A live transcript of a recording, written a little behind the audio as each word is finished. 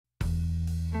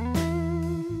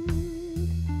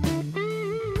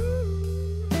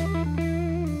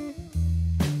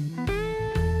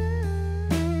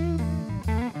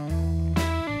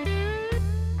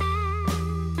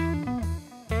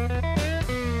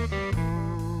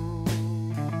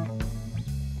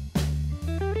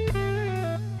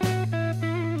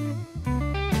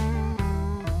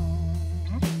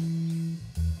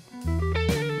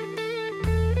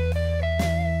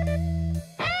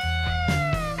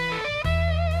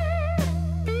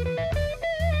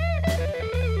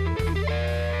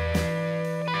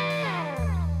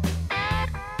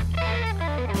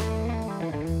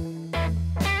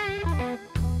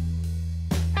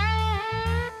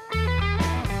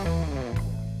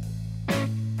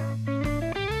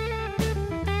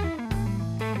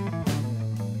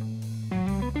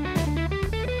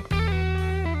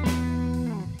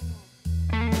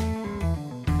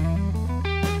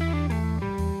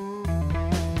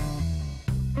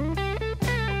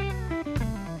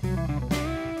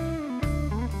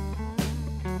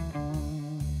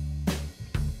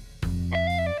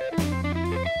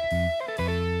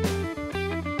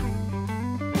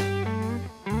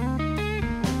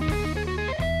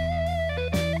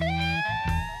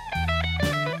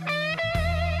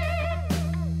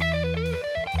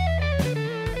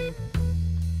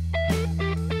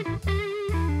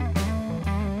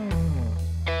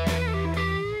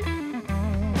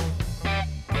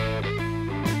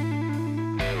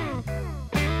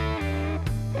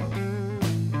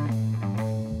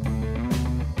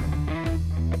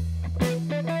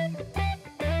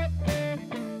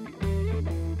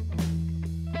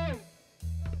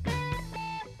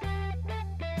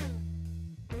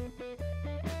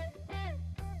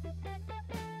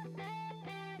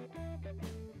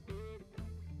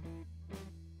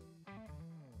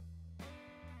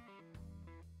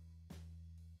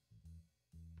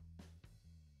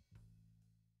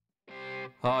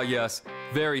Ah, yes,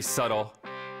 very subtle.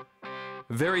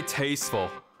 Very tasteful.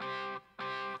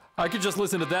 I could just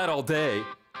listen to that all day.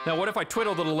 Now, what if I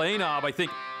twiddle the delay knob? I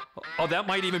think, oh, that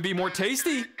might even be more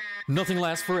tasty. Nothing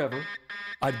lasts forever.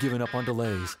 I'd given up on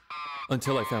delays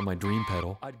until I found my dream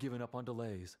pedal. I'd given up on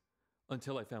delays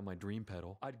until I found my dream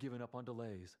pedal. I'd given up on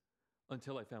delays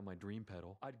until I found my dream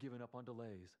pedal. I'd given up on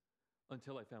delays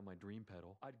until I found my dream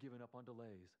pedal. I'd given up on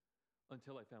delays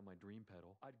until I found my dream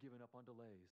pedal. I'd given up on delays.